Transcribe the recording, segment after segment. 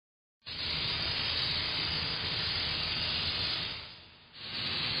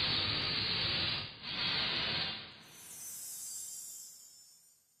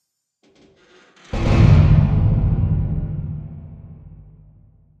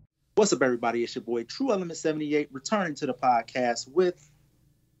What's up, everybody? It's your boy Tru Element 78 returning to the podcast with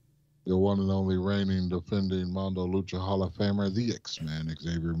your one and only reigning, defending Mondo Lucha Hall of Famer, the X-Man,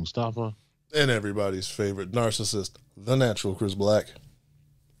 Xavier Mustafa. And everybody's favorite narcissist, the natural Chris Black.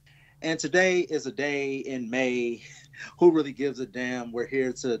 And today is a day in May. Who really gives a damn? We're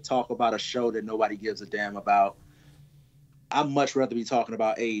here to talk about a show that nobody gives a damn about. I'd much rather be talking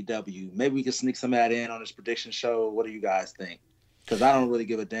about AEW. Maybe we can sneak some of that in on this prediction show. What do you guys think? Because I don't really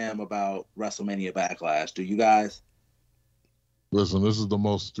give a damn about WrestleMania Backlash. Do you guys? Listen, this is the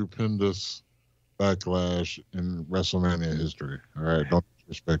most stupendous Backlash in WrestleMania history. All right, don't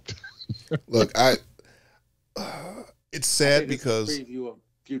disrespect. Look, it's sad because it's a preview of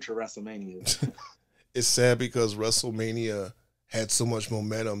future WrestleMania. It's sad because WrestleMania had so much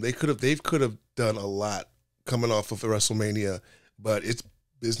momentum. They could have done a lot coming off of WrestleMania, but it's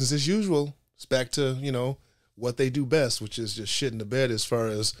business as usual. It's back to, what they do best, which is just shit in the bed as far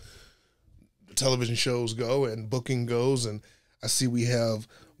as television shows go and booking goes. And I see we have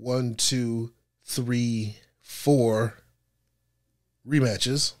 1, 2, 3, 4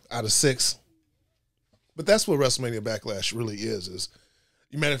 rematches out of 6. But that's what WrestleMania Backlash really is.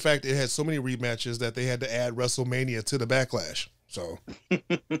 Matter of fact, it had so many rematches that they had to add WrestleMania to the Backlash. So,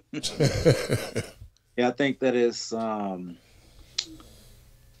 yeah, I think that is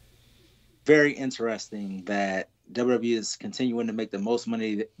very interesting that WWE is continuing to make the most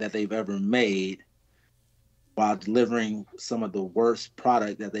money that they've ever made while delivering some of the worst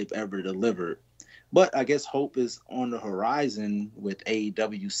product that they've ever delivered. But I guess hope is on the horizon with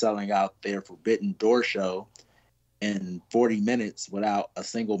AEW selling out their Forbidden Door show in 40 minutes without a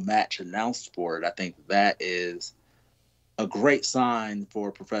single match announced for it. I think that is a great sign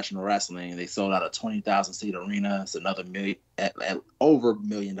for professional wrestling. They sold out a 20,000 seat arena. It's another over $1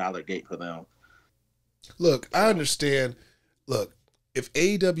 million gate for them. Look, I understand. Look, if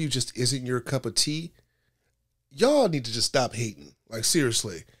AEW just isn't your cup of tea, y'all need to just stop hating. Like,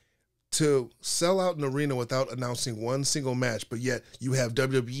 seriously. To sell out an arena without announcing one single match, but yet you have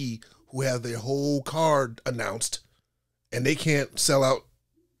WWE who have their whole card announced and they can't sell out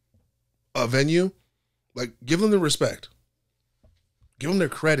a venue, like, give them the respect. Give them their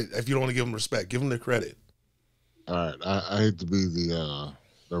credit. If you don't want to give them respect, give them their credit. All right, I hate to be the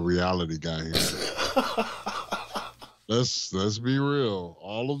reality guy here. Let's be real.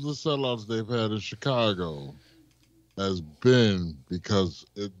 All of the sellouts they've had in Chicago has been because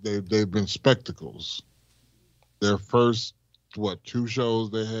they've been spectacles. Their first 2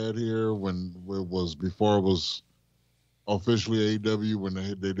 shows they had here when it was before it was officially AEW, when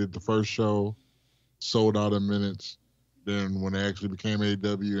they did the first show, sold out in minutes. Then when they actually became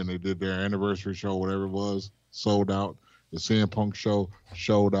AEW and they did their anniversary show, whatever it was, sold out. The CM Punk show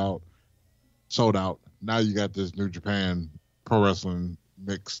sold out. Now you got this New Japan Pro Wrestling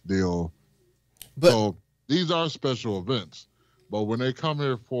mix deal. So these are special events. But when they come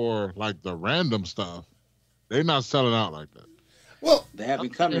here for like the random stuff, they're not selling out like that. Well, they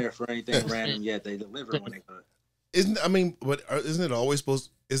haven't come here for anything random yet. They deliver when they could. Isn't it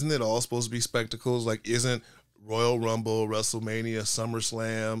all supposed to be spectacles? Like, isn't Royal Rumble, WrestleMania,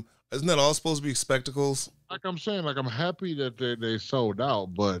 SummerSlam, isn't that all supposed to be spectacles? Like I'm saying, like, I'm happy that they sold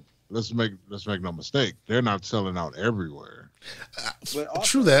out, but let's make no mistake, they're not selling out everywhere. But also,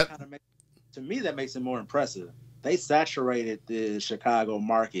 true that. To me, that makes it more impressive. They saturated the Chicago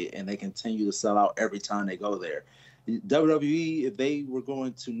market, and they continue to sell out every time they go there. WWE, if they were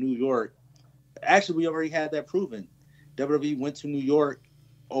going to New York, actually, we already had that proven. WWE went to New York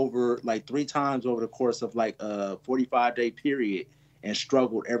over like 3 times over the course of like a 45-day period and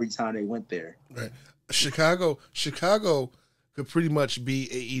struggled every time they went there. Right. Chicago could pretty much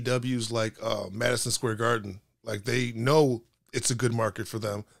be AEW's like Madison Square Garden. Like, they know it's a good market for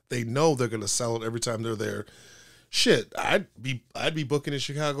them. They know they're going to sell it every time they're there. Shit, I'd be booking in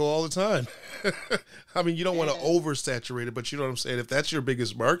Chicago all the time. I mean, you don't want to oversaturate it, but you know what I'm saying? If that's your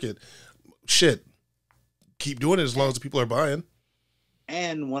biggest market, shit, keep doing it as long as the people are buying.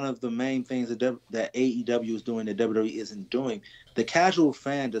 And one of the main things that AEW is doing that WWE isn't doing, the casual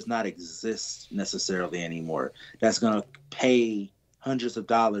fan does not exist necessarily anymore. That's going to pay hundreds of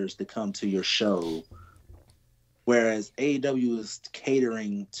dollars to come to your show. Whereas AEW is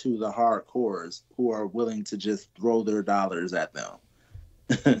catering to the hardcores who are willing to just throw their dollars at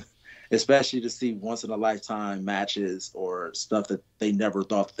them. Especially to see once-in-a-lifetime matches or stuff that they never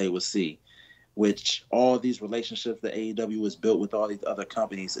thought that they would see. Which all these relationships that AEW has built with all these other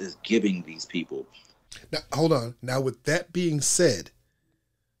companies is giving these people. Now, hold on. Now, with that being said,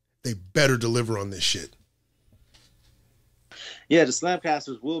 they better deliver on this shit. Yeah, the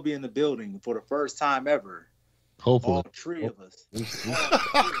Slamcasters will be in the building for the first time ever Hopefully. All three of us. At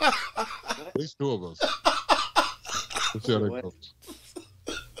least two of us. Let's see how that goes.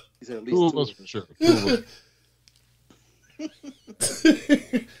 He said at Two least of us for sure. Two of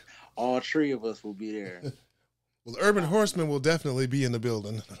us. All three of us will be there. Well, the Urban Horsemen will definitely be in the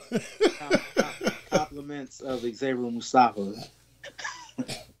building. Compliments of Xavier Mustafa.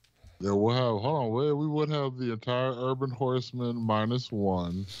 Yeah, we'll have, hold on, we would have the entire Urban Horsemen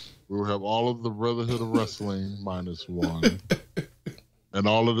 -1. We will have all of the Brotherhood of Wrestling -1. And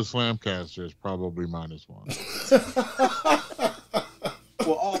all of the Slamcasters probably -1.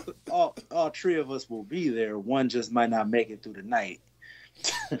 Well, all three of us will be there. One just might not make it through the night.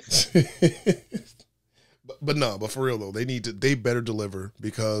 But for real though, they better deliver,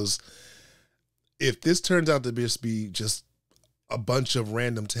 because if this turns out to be just a bunch of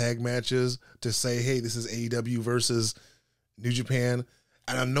random tag matches to say, hey, this is AEW versus New Japan,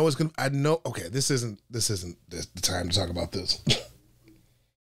 and okay, this isn't the time to talk about this.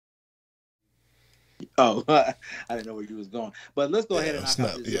 Oh, I didn't know where you was going, but let's go ahead and knock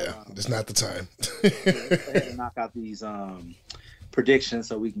out these. It's not the time. Let's go ahead and knock out these predictions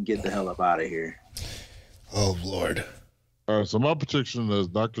so we can get the hell up out of here. Oh Lord! All right, so my prediction is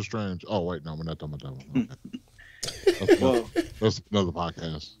Doctor Strange. Oh wait, no, we're not talking about that one. Okay. That's another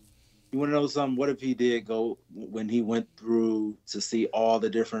podcast. You want to know something? What if he did go when he went through to see all the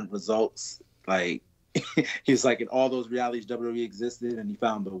different results? Like he's like, in all those realities WWE existed, and he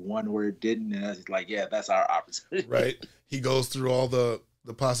found the one where it didn't, and he's like, yeah, that's our opportunity. Right. He goes through all the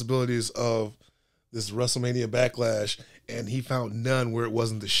possibilities of this WrestleMania Backlash, and he found none where it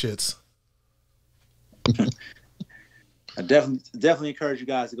wasn't the shits. I definitely encourage you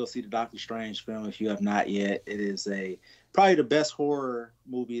guys to go see the Doctor Strange film if you have not yet. It is probably the best horror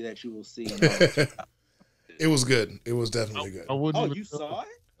movie that you will see. It was good. It was definitely good. You saw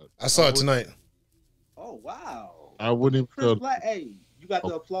it? I saw it tonight. Oh wow! I wouldn't even. Chris Black, hey, you got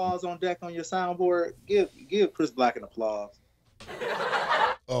the applause on deck on your soundboard. Give Chris Black an applause.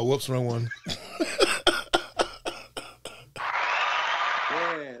 Oh, whoops, wrong one. Yeah,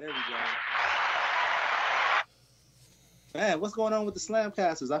 there we go. Man, what's going on with the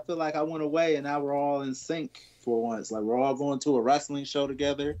Slamcasters? I feel like I went away and now we're all in sync for once. Like we're all going to a wrestling show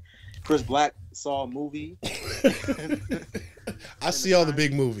together. Chris Black saw a movie. I see all the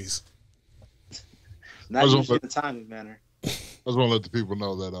big movies. Not usually in a timely manner. I just want to let the people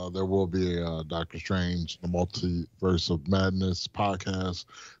know that there will be a Doctor Strange, the Multiverse of Madness podcast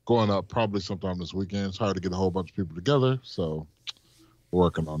going up probably sometime this weekend. It's hard to get a whole bunch of people together, so we're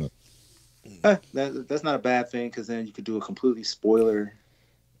working on it. That's not a bad thing, because then you could do a completely spoiler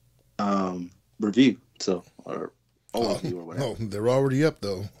review, or overview or whatever. No, they're already up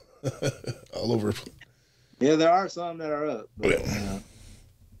though, all over. Yeah, there are some that are up, but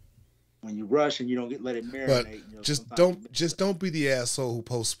when you rush and you don't let it marinate, but just don't be the asshole who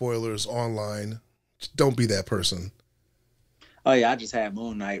posts spoilers online. Just don't be that person. Oh yeah, I just had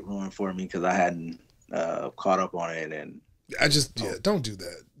Moon Knight ruined for me because I hadn't caught up on it, and don't do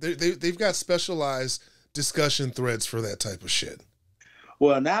that. They've got specialized discussion threads for that type of shit.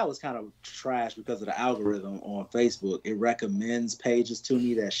 Well, now it's kind of trash because of the algorithm on Facebook. It recommends pages to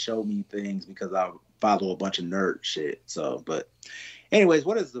me that show me things because I follow a bunch of nerd shit. So, but anyways,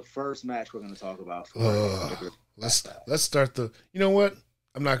 what is the first match we're going to talk about? Let's start the. You know what?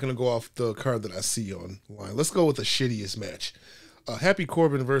 I'm not going to go off the card that I see online. Let's go with the shittiest match. Happy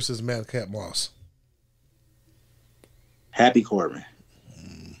Corbin versus Madcap Moss. Happy Corbin.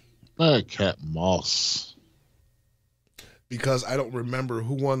 Madcap Moss. Because I don't remember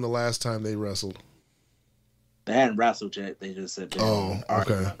who won the last time they wrestled. They hadn't wrestled yet. They just said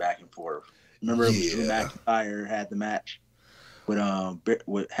arguing back and forth. Remember, Drew McIntyre had the match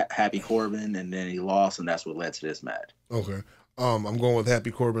with Happy Corbin, and then he lost, and that's what led to this match. Okay. I'm going with Happy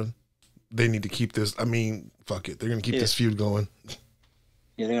Corbin. They need to keep this. I mean, fuck it. They're going to keep this feud going.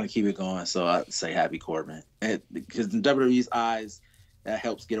 Yeah, they're going to keep it going, so I'd say Happy Corbin. Because in WWE's eyes, that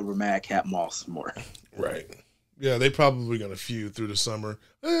helps get over Madcap Moss more. Right. Yeah, they probably going to feud through the summer.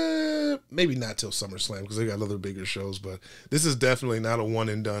 Maybe not till SummerSlam because they got other bigger shows, but this is definitely not a one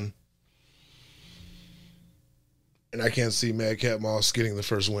and done. And I can't see Madcap Moss getting the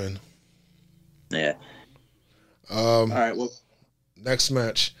first win. Yeah. All right, well. Next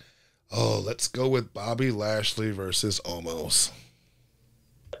match. Oh, let's go with Bobby Lashley versus Omos.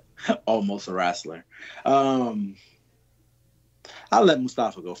 Almost a wrestler. I'll let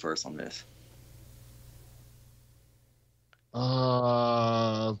Mustafa go first on this.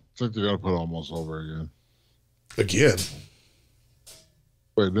 I think they got to put Almost over again. Again?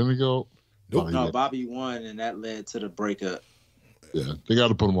 Wait, didn't he go? Nope. No, Bobby won, and that led to the breakup. Yeah, they got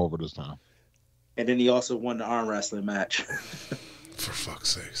to put him over this time. And then he also won the arm wrestling match. For fuck's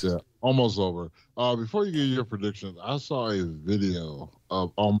sakes. Yeah, almost over. Before you get your predictions, I saw a video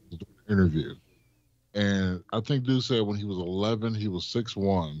of almost an interview. And I think dude said when he was 11, he was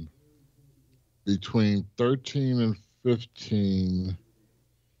 6'1". Between 13 and 15,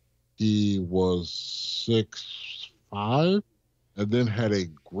 he was 6'5", and then had a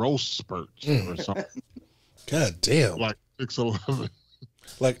growth spurt or something. God damn. Like 6'11".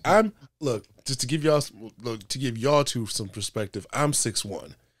 Like just to give y'all some perspective, I'm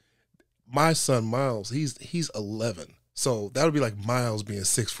 6'1". My son Miles, he's 11. So that would be like Miles being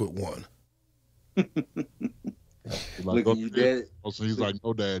 6'1". Like, Look at you, Dad. So he's like,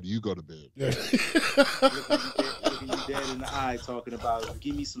 "No, Dad, you go to bed." Yeah. Looking you dead in the eye, talking about,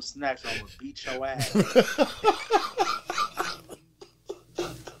 "Give me some snacks, I'm gonna beat your ass."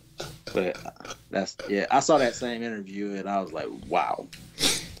 But I saw that same interview and I was like, wow.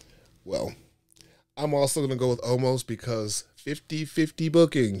 Well, I'm also gonna go with almost because 50-50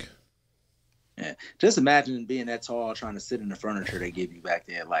 booking. Yeah. Just imagine being that tall, trying to sit in the furniture they give you back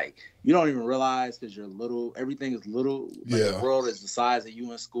there. Like, you don't even realize because you're little. Everything is little. Like, the world is the size of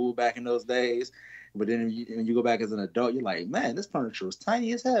you in school back in those days. But then when you go back as an adult, you're like, man, this furniture was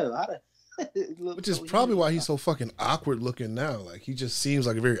tiny as hell. Which is probably why he's so fucking awkward looking now. Like, he just seems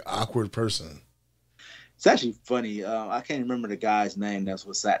like a very awkward person. It's actually funny. I can't remember the guy's name. That's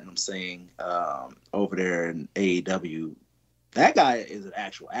what Satnam saying over there in AEW. That guy is an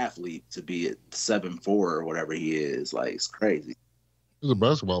actual athlete to be at 7'4" or whatever he is. Like, it's crazy. He's a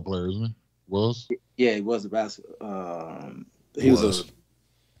basketball player, isn't he? Was? Yeah, he was a basketball. He was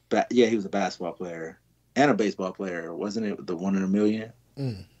a basketball player and a baseball player, wasn't it? The 1 in a million.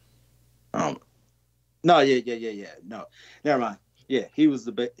 Mm. No, yeah. No, never mind. Yeah, he was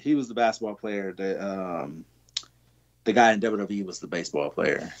the basketball player. The guy in WWE was the baseball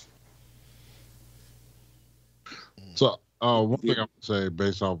player. So. One thing I would say,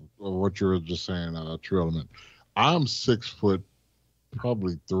 based off of what you were just saying, Tru Element, I'm 6 foot,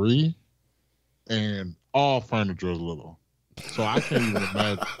 probably 3, and all furniture is little. So I can't even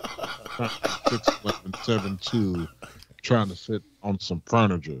imagine 6'11", 7'2", trying to sit on some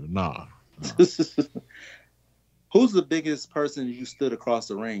furniture. Nah. Who's the biggest person you stood across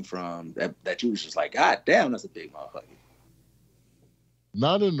the ring from that you was just like, God damn, that's a big motherfucker?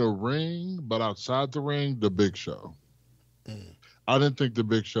 Not in the ring, but outside the ring, the Big Show. I didn't think the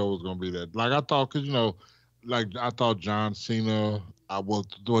Big Show was gonna be that. Like, I thought, because I thought John Cena.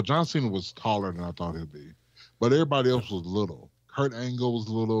 John Cena was taller than I thought he'd be, but everybody else was little. Kurt Angle was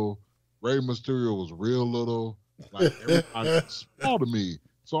little. Rey Mysterio was real little. Like, everybody was small to me.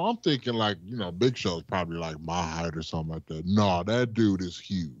 So I'm thinking, like, Big Show's probably like my height or something like that. No, that dude is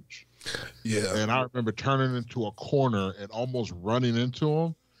huge. Yeah. And I remember turning into a corner and almost running into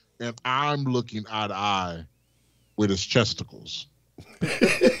him, and I'm looking eye to eye with his chesticles.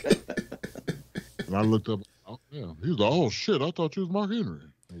 And I looked up, oh yeah, he was like, oh shit, I thought you was Mark Henry.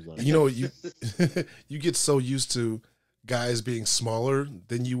 I was like, you get so used to guys being smaller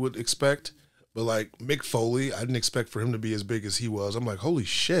than you would expect, but like Mick Foley, I didn't expect for him to be as big as he was. I'm like, holy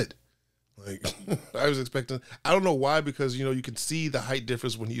shit. Like, I was expecting, I don't know why, because you can see the height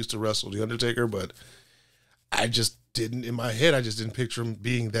difference when he used to wrestle The Undertaker, but I just didn't, in my head, I just didn't picture him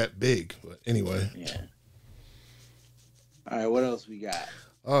being that big. But anyway. Yeah. All right, what else we got?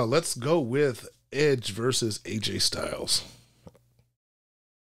 Let's go with Edge versus AJ Styles.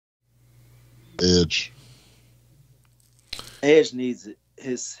 Edge needs it.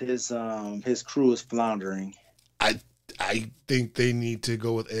 His crew is floundering. I think they need to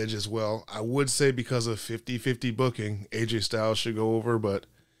go with Edge as well. I would say because of 50-50 booking, AJ Styles should go over, but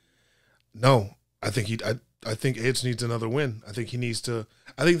no, I think Edge needs another win. I think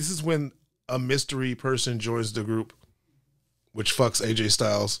this is when a mystery person joins the group, which fucks AJ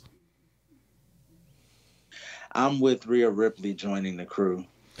Styles. I'm with Rhea Ripley joining the crew.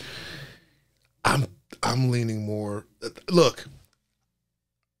 I'm leaning more. Look,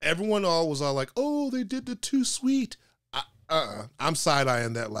 everyone was all like, "Oh, they did the too sweet." I'm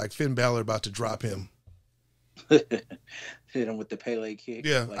side-eyeing that like Finn Balor about to drop him. Hit him with the Pele kick.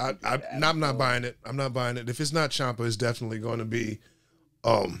 Yeah, I'm not buying it. I'm not buying it. If it's not Ciampa, it's definitely going to be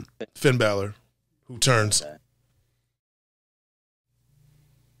Finn Balor who turns. Okay.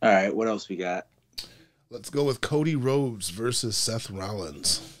 All right, what else we got? Let's go with Cody Rhodes versus Seth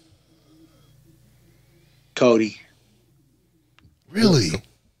Rollins. Cody. Really?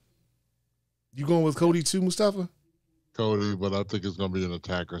 You going with Cody too, Mustafa? Cody, but I think it's going to be an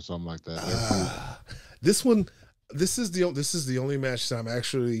attack or something like that. This is the only match that I'm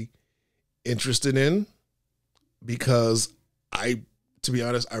actually interested in, because to be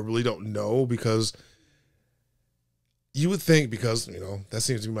honest, I really don't know, because you would think, because, that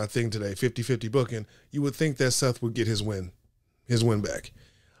seems to be my thing today, 50-50 booking, you would think that Seth would get his win back.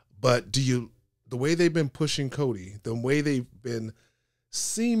 But the way they've been pushing Cody, the way they've been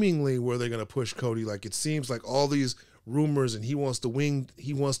seemingly where they're going to push Cody, like it seems like all these rumors and he wants to,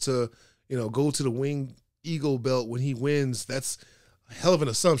 go to the wing eagle belt when he wins. That's a hell of an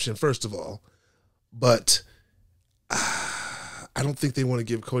assumption, first of all. But I don't think they want to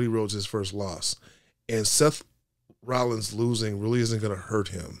give Cody Rhodes his first loss. And Seth Rollins losing really isn't going to hurt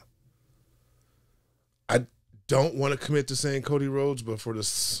him. I don't want to commit to saying Cody Rhodes, but for the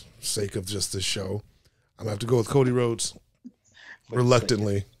sake of just this show, I'm going to have to go with Cody Rhodes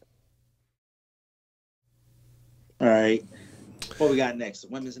reluctantly. All right. What we got next?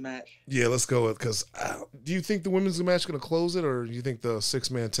 Women's match? Yeah, let's go with, because do you think the women's match is going to close it, or do you think the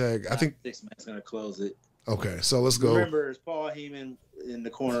 6-man tag? I think 6-man's going to close it. Okay, so let's go. Remember, it's Paul Heyman in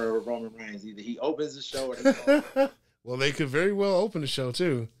the corner of Roman Reigns. Either he opens the show or they close. Well, they could very well open the show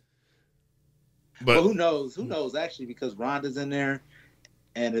too. But well, who knows? Who knows, actually, because Ronda's in there.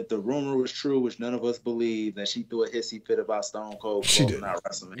 And if the rumor was true, which none of us believe, that she threw a hissy fit about Stone Cold closing out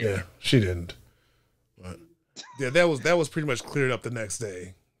WrestleMania. Yeah, she didn't. But yeah, that was pretty much cleared up the next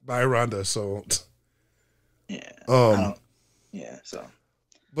day by Ronda. So yeah, yeah. So,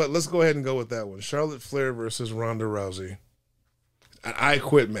 but let's go ahead and go with that one: Charlotte Flair versus Ronda Rousey, an I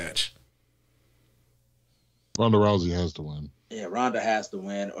Quit match. Ronda Rousey has to win. Yeah, Ronda has to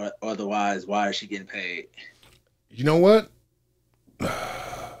win, or otherwise, why is she getting paid? You know what?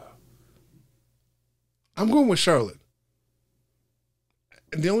 I'm going with Charlotte.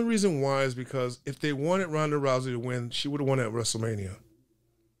 And the only reason why is because if they wanted Ronda Rousey to win, she would have won at WrestleMania.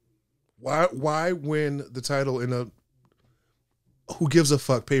 Why win the title in a who gives a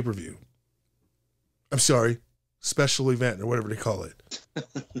fuck pay-per-view? I'm sorry, special event or whatever they call it.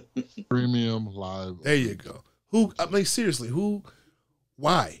 Premium live. There you go. Seriously,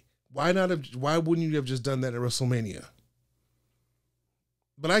 why? Why wouldn't you have just done that at WrestleMania?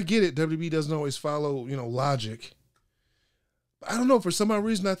 But I get it. WWE doesn't always follow, logic. But I don't know. For some odd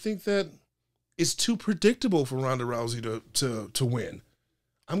reason, I think that it's too predictable for Ronda Rousey to win.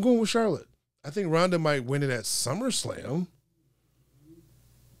 I'm going with Charlotte. I think Ronda might win it at SummerSlam.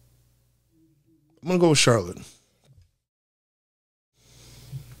 I'm going to go with Charlotte.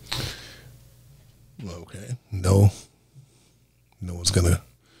 Okay. No one's going to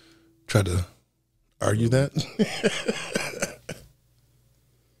try to argue that.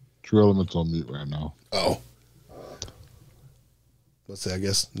 Tru Element's on mute right now. Oh. Let's see, I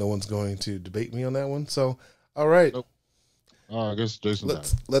guess no one's going to debate me on that one. So, all right. Nope. I guess Jason.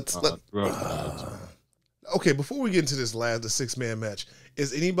 Okay, before we get into the 6-man match,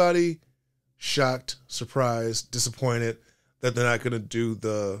 is anybody shocked, surprised, disappointed that they're not going to do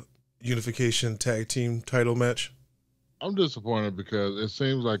the unification tag team title match? I'm disappointed because it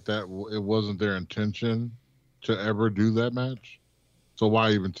seems like that it wasn't their intention to ever do that match. So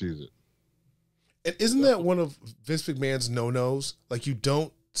why even tease it? And isn't that one of Vince McMahon's no-nos? Like, you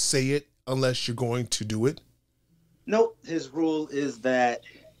don't say it unless you're going to do it? Nope. His rule is that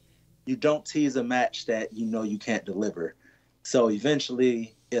you don't tease a match that you know you can't deliver. So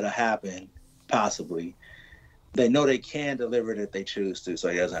eventually it'll happen, possibly. They know they can deliver it if they choose to, so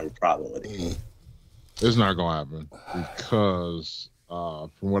he doesn't have a problem with it. It's not going to happen because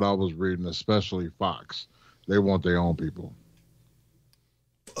from what I was reading, especially Fox, they want their own people.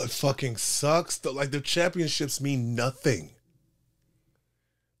 It fucking sucks. Like, their championships mean nothing.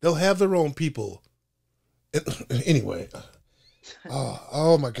 They'll have their own people. Anyway.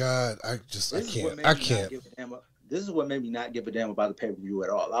 Oh my God. I can't. This is what made me not give a damn about the pay-per-view at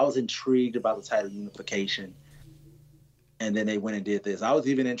all. I was intrigued about the title unification. And then they went and did this. I was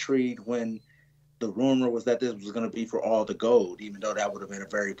even intrigued when the rumor was that this was going to be for all the gold, even though that would have been a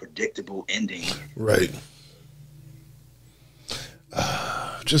very predictable ending. Right.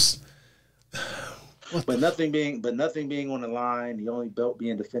 But nothing being on the line, the only belt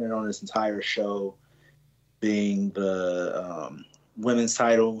being defended on this entire show being the women's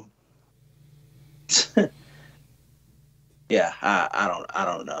title. Yeah, I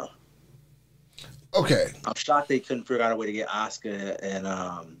don't know. Okay. I'm shocked they couldn't figure out a way to get Asuka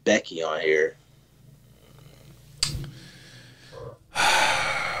and Becky on here.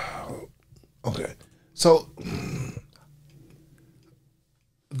 Okay. So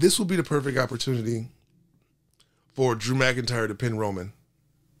this will be the perfect opportunity for Drew McIntyre to pin Roman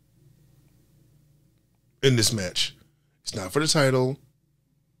in this match. It's not for the title.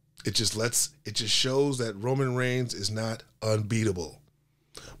 It just shows that Roman Reigns is not unbeatable.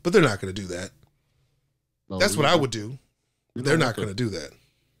 But they're not going to do that. No, That's what I would do. They're not going to do that.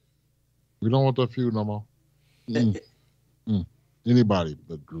 We don't want that feud no more. Anybody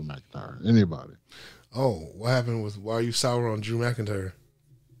but Drew McIntyre. Anybody. Oh, what happened with? Why are you sour on Drew McIntyre?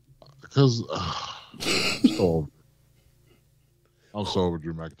 Because I'm so over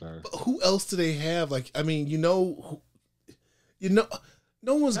Drew McIntyre. But who else do they have? Like, I mean, no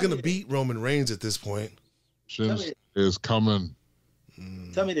one's going to beat Roman Reigns at this point. Shins is coming.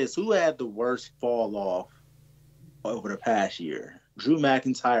 Tell me this: who had the worst fall off over the past year? Drew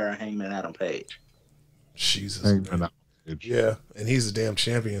McIntyre or Hangman Adam Page? Jesus. Hangman Adam Page. Yeah, and he's a damn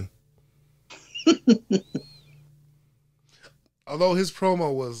champion. Although his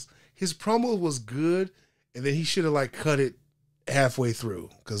promo was good, and then he should have like cut it halfway through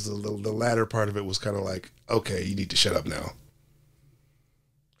because the latter part of it was kind of like, okay, you need to shut up now.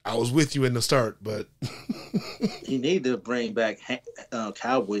 I was with you in the start, but you need to bring back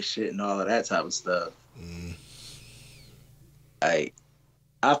cowboy shit and all of that type of stuff. I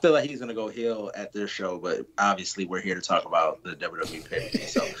feel like he's gonna go heel at this show, but obviously we're here to talk about the WWE pay-per-view,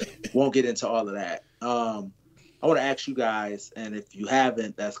 so won't get into all of that. I want to ask you guys, and if you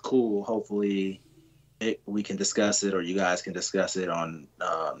haven't, that's cool. Hopefully, we can discuss it, or you guys can discuss it on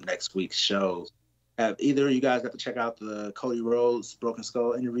next week's show. Have either of you guys got to check out the Cody Rhodes Broken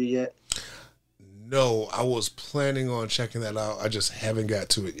Skull interview yet? No, I was planning on checking that out. I just haven't got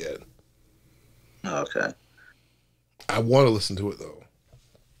to it yet. Okay. I want to listen to it though.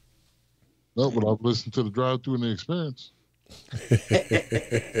 No, but I've listened to the drive-thru and the experience. I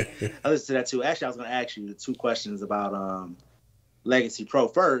listened to that too. Actually, I was going to ask you the two questions about Legacy Pro.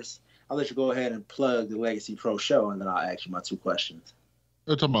 First, I'll let you go ahead and plug the Legacy Pro show, and then I'll ask you my two questions.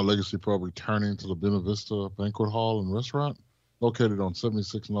 They're talking about Legacy Pro returning to the Buena Vista Banquet Hall and Restaurant, located on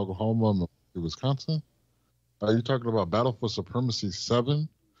 76 in Oklahoma, Wisconsin. You're talking about Battle for Supremacy VII,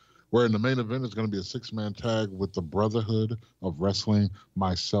 where in the main event is going to be a 6-man tag with the Brotherhood of Wrestling,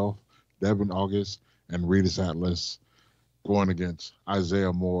 myself, Devin August, and Regis Atlas, going against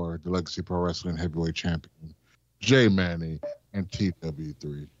Isaiah Moore, the Legacy Pro Wrestling Heavyweight Champion, Jay Manny, and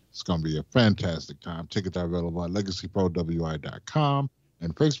TW3. It's going to be a fantastic time. Tickets are available at legacyprowi.com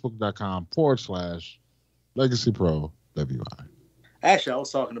and facebook.com/legacyprowi. Actually, I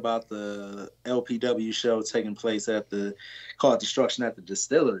was talking about the LPW show taking place at called Destruction at the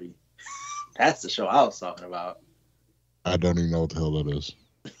Distillery. That's the show I was talking about. I don't even know what the hell that is.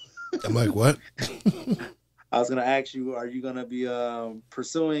 I'm like, what? I was going to ask you, are you going to be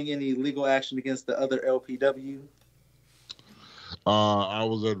pursuing any legal action against the other LPW? I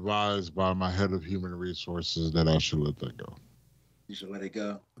was advised by my head of human resources that I should let that go. You should let it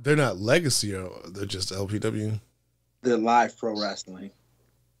go. They're not Legacy, they're just LPW. They're Live Pro Wrestling.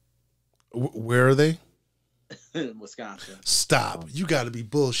 Where are they? In Wisconsin. Stop. You got to be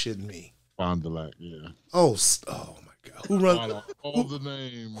bullshitting me. Fond du Lac, yeah. Oh my God. Who runs the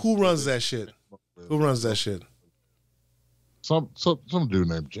names? Who runs that shit? Who runs that shit? Some dude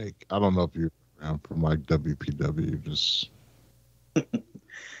named Jake. I don't know if you're from like WPW. Just.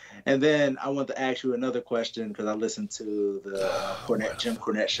 And then I want to ask you another question because I listened to the Jim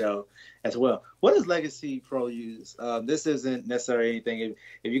Cornette show as well. What does Legacy Pro use? This isn't necessarily anything.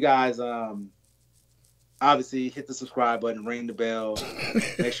 If you guys obviously hit the subscribe button, ring the bell,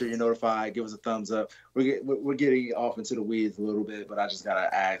 make sure you're notified, give us a thumbs up. We're getting off into the weeds a little bit, but I just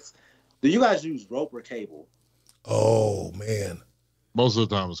gotta ask: do you guys use rope or cable? Oh man, most of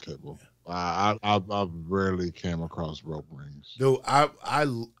the time it's cable. I rarely came across rope rings. Dude, I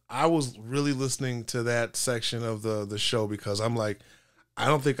was really listening to that section of the show because I'm like, I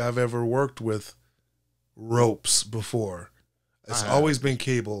don't think I've ever worked with ropes before. It's always been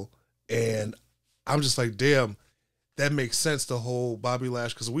cable, and I'm just like, damn, that makes sense. The whole Bobby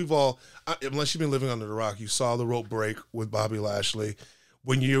Lashley, because we've all, unless you've been living under the rock, you saw the rope break with Bobby Lashley.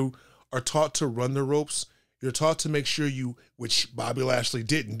 When you are taught to run the ropes, you're taught to make sure which Bobby Lashley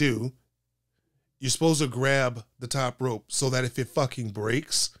didn't do, you're supposed to grab the top rope so that if it fucking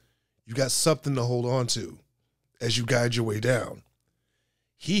breaks, you got something to hold on to as you guide your way down.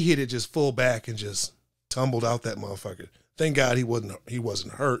 He hit it just full back and just tumbled out that motherfucker. Thank God he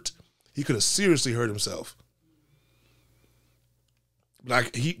wasn't hurt. He could have seriously hurt himself.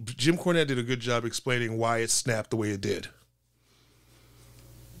 Like Jim Cornette did a good job explaining why it snapped the way it did.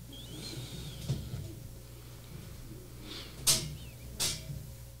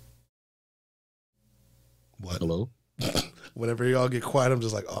 What? Hello? Whenever y'all get quiet, I'm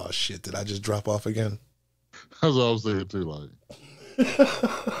just like, oh shit, did I just drop off again? That's what I was thinking too, like.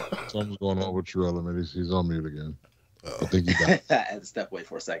 Something's going on with Tru Element. He's on mute again. I think he died. I had to step away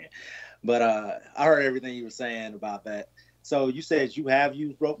for a second. But I heard everything you were saying about that. So you said you have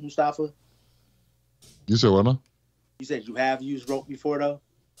used rope, Mustafa? You said what now? You said you have used rope before, though?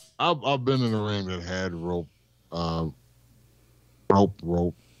 I've been in a ring that had rope. Rope.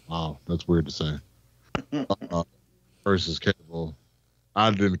 Wow, that's weird to say. Versus cable. I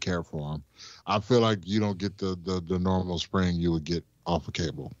didn't care for them. I feel like you don't get the normal spring you would get off a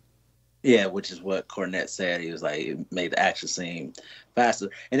cable. Yeah, which is what Cornette said. He was like, it made the action seem faster.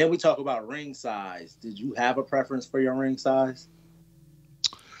 And then we talk about ring size. Did you have a preference for your ring size?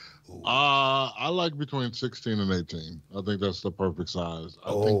 I like between 16 and 18. I think that's the perfect size.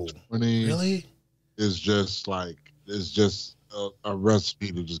 I think 20 really is just a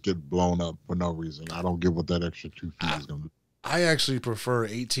recipe to just get blown up for no reason. I don't get what that extra 2 feet is going to do. I actually prefer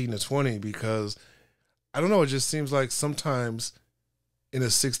 18 to 20 because, I don't know, it just seems like sometimes in a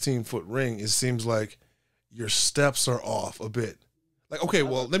 16-foot ring, it seems like your steps are off a bit. Like, okay,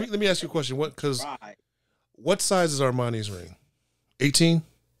 well, let me ask you a question. What size is Armani's ring? 18?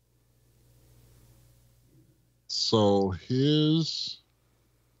 So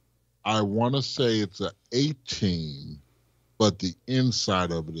I want to say it's a 18, but the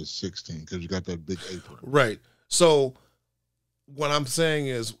inside of it is 16 because you got that big apron. Right. So what I'm saying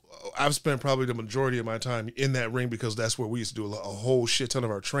is I've spent probably the majority of my time in that ring because that's where we used to do a whole shit ton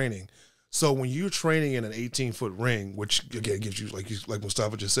of our training. So when you're training in an 18-foot ring, which again gives you, like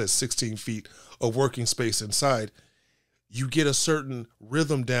Mustafa just said, 16 feet of working space inside, you get a certain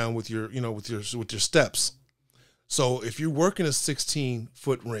rhythm down with your steps. So if you're working a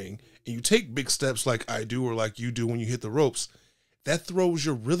 16-foot ring and you take big steps like I do or like you do when you hit the ropes, that throws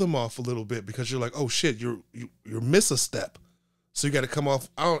your rhythm off a little bit because you're like, oh shit, you miss a step. So you got to come off.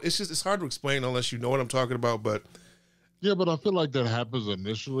 It's hard to explain unless you know what I'm talking about. But yeah, but I feel like that happens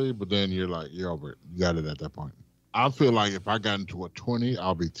initially, but then you're over it. You got it at that point. I feel like if I got into a 20,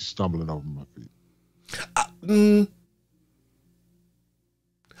 I'll be stumbling over my feet.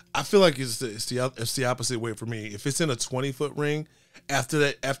 I feel like it's the opposite way for me. If it's in a 20-foot ring,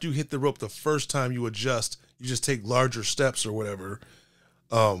 after you hit the rope the first time you adjust, you just take larger steps or whatever.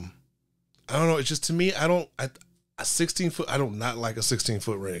 I don't know. It's just, to me, a 16-foot, I don't not like a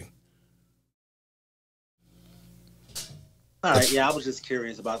 16-foot ring. All right, yeah, I was just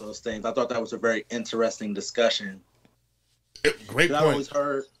curious about those things. I thought that was a very interesting discussion. Great point. I always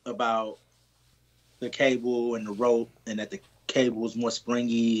heard about the cable and the rope, and that the cable was more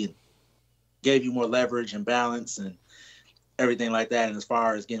springy and gave you more leverage and balance and everything like that. And as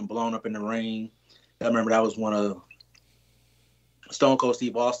far as getting blown up in the ring, I remember that was one of Stone Cold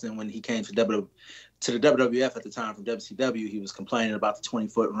Steve Austin when he came to the WWF at the time from WCW. He was complaining about the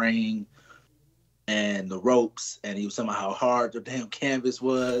 20-foot ring and the ropes, and he was talking about how hard the damn canvas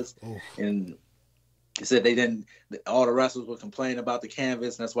was. Oof. And he said all the wrestlers were complaining about the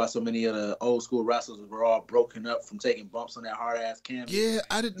canvas, and that's why so many of the old school wrestlers were all broken up from taking bumps on that hard ass canvas. Yeah,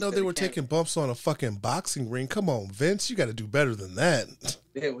 I didn't know they were taking bumps on a fucking boxing ring. Come on, Vince, you got to do better than that.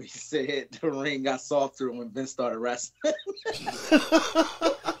 Yeah, we said the ring got softer when Vince started wrestling.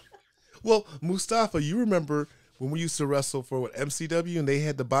 Well, Mustafa, you remember when we used to wrestle for MCW and they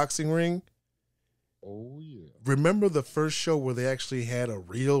had the boxing ring? Oh yeah. Remember the first show where they actually had a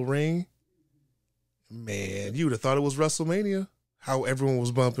real ring? Man, you would have thought it was WrestleMania. How everyone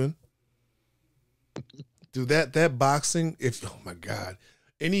was bumping. Dude, that boxing, oh my God.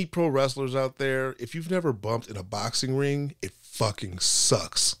 Any pro wrestlers out there, if you've never bumped in a boxing ring, it fucking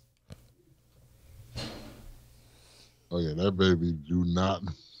sucks. Oh yeah, that baby do not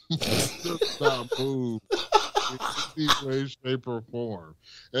move in any way, shape, or form.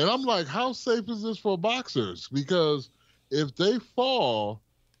 And I'm like, how safe is this for boxers? Because if they fall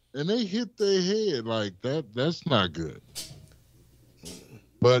and they hit their head like that's not good.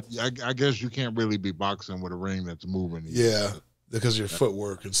 But I guess you can't really be boxing with a ring that's moving. Yeah, because of your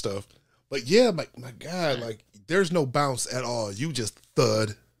footwork and stuff. But yeah, my God, like there's no bounce at all. You just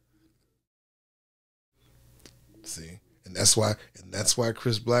thud. See, and that's why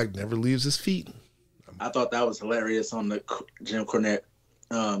Chris Black never leaves his feet. I thought that was hilarious on the Jim Cornette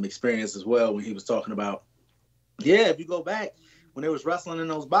experience as well when he was talking about, if you go back when they was wrestling in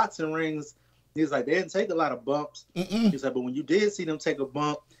those boxing rings, he was like, they didn't take a lot of bumps. He said, but when you did see them take a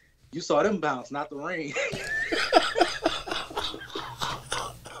bump, you saw them bounce, not the ring.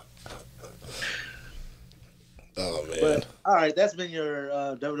 Oh, man. But, all right, that's been your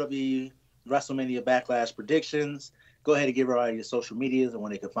WWE WrestleMania Backlash predictions. Go ahead and give everybody your social medias and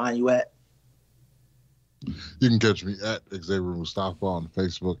where they can find you at. You can catch me at Xavier Mustafa on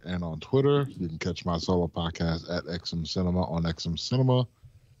Facebook and on Twitter. You can catch my solo podcast at XM Cinema on XM Cinema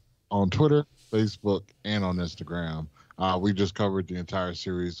on Twitter, Facebook, and on Instagram. We just covered the entire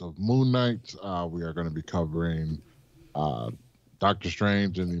series of Moon Knight. We are going to be covering Doctor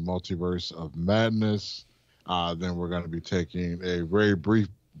Strange in the Multiverse of Madness. Then we're going to be taking a very brief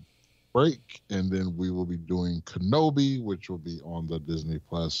break, and then we will be doing Kenobi, which will be on the Disney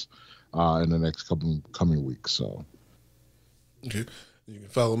Plus in the next coming weeks. So, okay, you can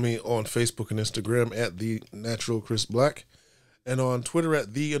follow me on Facebook and Instagram at the Natural Chris Black, and on Twitter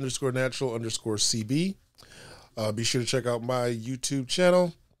at the_natural_CB. Be sure to check out my YouTube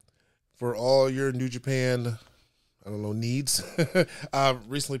channel for all your New Japan, needs. I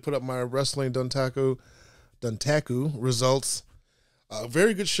recently put up my Wrestling Duntaku results.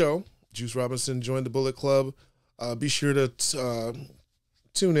 Very good show. Juice Robinson joined the Bullet Club. Be sure to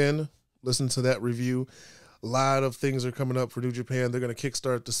tune in, listen to that review. A lot of things are coming up for New Japan. They're going to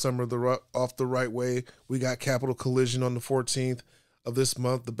kickstart the summer off the right way. We got Capital Collision on the 14th of this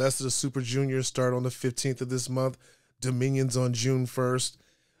month. The Best of the Super Juniors start on the 15th of this month. Dominion's on June 1st.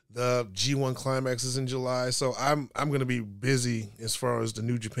 The G1 Climax is in July. So I'm going to be busy as far as the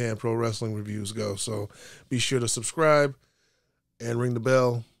New Japan Pro Wrestling reviews go. So be sure to subscribe and ring the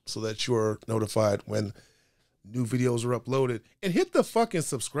bell so that you're notified when new videos are uploaded. And hit the fucking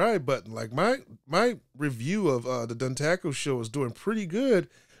subscribe button. Like my review of the Duntaku show is doing pretty good.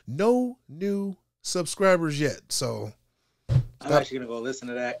 No new subscribers yet. So I'm actually going to go listen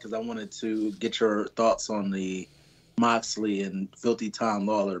to that because I wanted to get your thoughts on the Moxley and Filthy Tom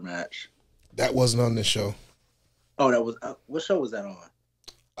Lawler match. That wasn't on this show. Oh, that was what show was that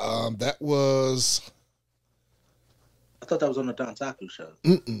on? That was. I thought that was on the Dontaku show.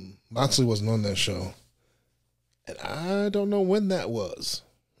 Moxley wasn't on that show, and I don't know when that was.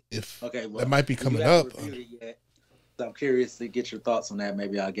 That might be coming up. Yet, so I'm curious to get your thoughts on that.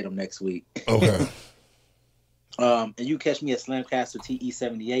 Maybe I'll get them next week. Okay. And you catch me at Slamcaster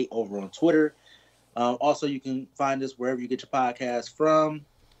TE78 over on Twitter. Also, you can find us wherever you get your podcast from.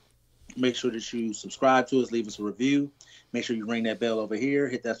 Make sure that you subscribe to us, leave us a review. Make sure you ring that bell over here,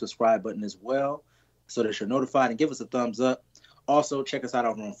 hit that subscribe button as well so that you're notified, and give us a thumbs up. Also, check us out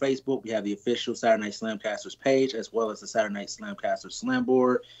over on Facebook. We have the official Saturday Night Slamcasters page as well as the Saturday Night Slamcasters Slam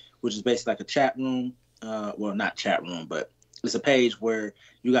Board, which is basically like a chat room. Well, not chat room, but it's a page where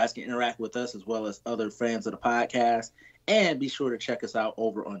you guys can interact with us as well as other fans of the podcast. And be sure to check us out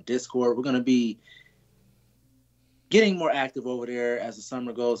over on Discord. We're going to be getting more active over there as the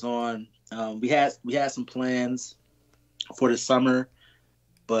summer goes on. We had some plans for the summer,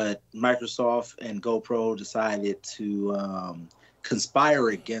 but Microsoft and GoPro decided to conspire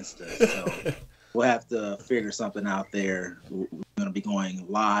against us. So we'll have to figure something out there. We're going to be going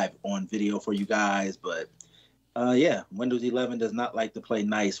live on video for you guys, but Windows 11 does not like to play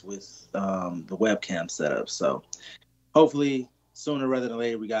nice with the webcam setup. So hopefully sooner rather than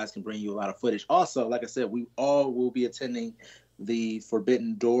later, we guys can bring you a lot of footage. Also, like I said, we all will be attending the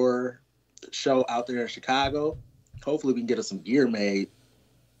Forbidden Door show out there in Chicago. Hopefully we can get us some gear made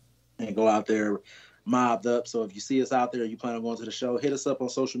and go out there mobbed up. So if you see us out there, you plan on going to the show, hit us up on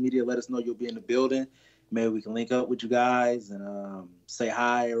social media. Let us know you'll be in the building. Maybe we can link up with you guys and say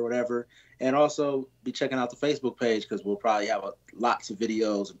hi or whatever. And also be checking out the Facebook page because we'll probably have lots of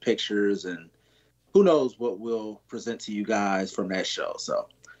videos and pictures and who knows what we'll present to you guys from that show. So,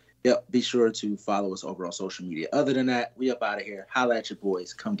 be sure to follow us over on social media. Other than that, we up out of here. Holla at your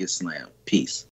boys. Come get slammed. Peace.